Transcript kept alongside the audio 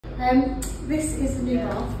This is the new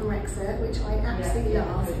bath from Rexa, which I absolutely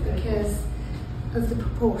love because of the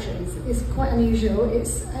proportions. It's quite unusual.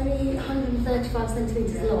 It's only 135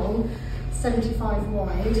 centimetres long, 75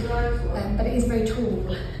 wide, but it is very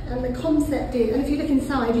tall. And the concept is, and if you look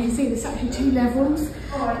inside, you can see there's actually 2 levels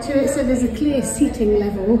to it. So there's a clear seating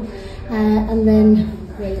level, and then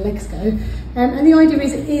where your legs go. And the idea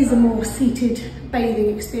is it is a more seated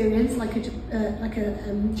bathing experience, like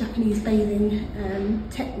a Japanese bathing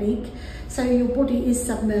technique. So your body is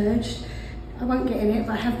submerged. I won't get in it,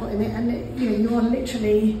 but I have got in it, and you are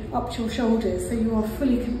literally up to your shoulders, so you are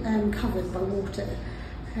fully covered by water.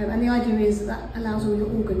 And the idea is that allows all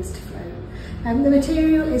your organs to flow. The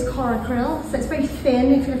material is coracril, so it's very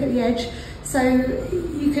thin if you look at the edge. So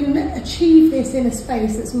you can achieve this in a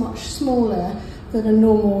space that's much smaller than a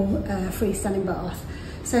normal freestanding bath.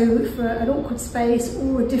 So for an awkward space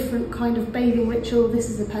or a different kind of bathing ritual, this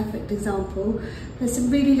is a perfect example. There's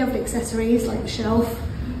some really lovely accessories like the shelf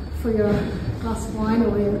for your glass of wine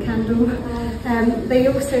or your candle. They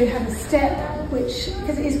also have a step, which,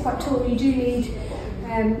 because it is quite tall, you do need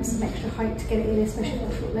some extra height to get it in, especially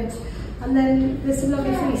for short legs. And then there's some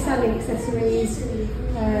lovely freestanding accessories,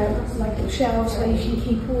 like little shelves where you can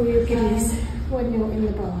keep all your goodies when you're in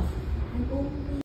the bath.